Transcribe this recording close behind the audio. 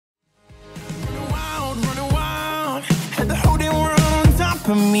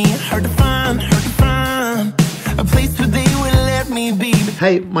for me. Hard to find a place where they would let me be.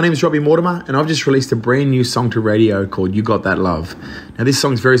 Hey, my name is Robbie Mortimer, and I've just released a brand new song to radio called You Got That Love. Now, this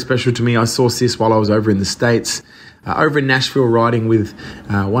song's very special to me. I sourced this while I was over in the States, over in Nashville, riding with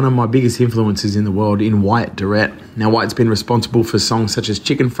one of my biggest influences in the world, in Wyatt Durrett. Now, Wyatt's been responsible for songs such as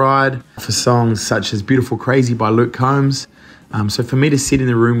Chicken Fried, for songs such as Beautiful Crazy by Luke Combs. So for me to sit in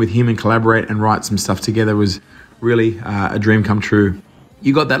the room with him and collaborate and write some stuff together was really a dream come true.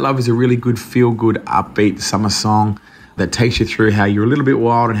 You Got That Love is a really good, feel-good, upbeat summer song that takes you through how you're a little bit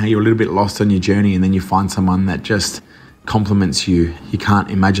wild and how you're a little bit lost on your journey, and then you find someone that just compliments you. You can't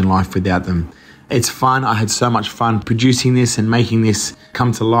imagine life without them. It's fun. I had so much fun producing this and making this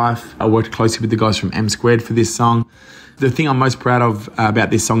come to life. I worked closely with the guys from M Squared for this song. The thing I'm most proud of about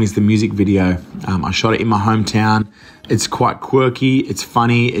this song is the music video. I shot it in my hometown. It's quite quirky, it's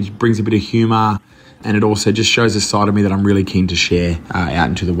funny, it brings a bit of humour, and it also just shows a side of me that I'm really keen to share out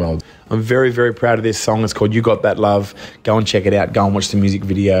into the world. I'm very, very proud of this song. It's called You Got That Love. Go and check it out. Go and watch the music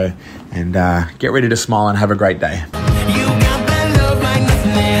video, and get ready to smile and have a great day. You got that love like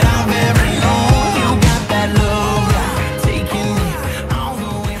nothing that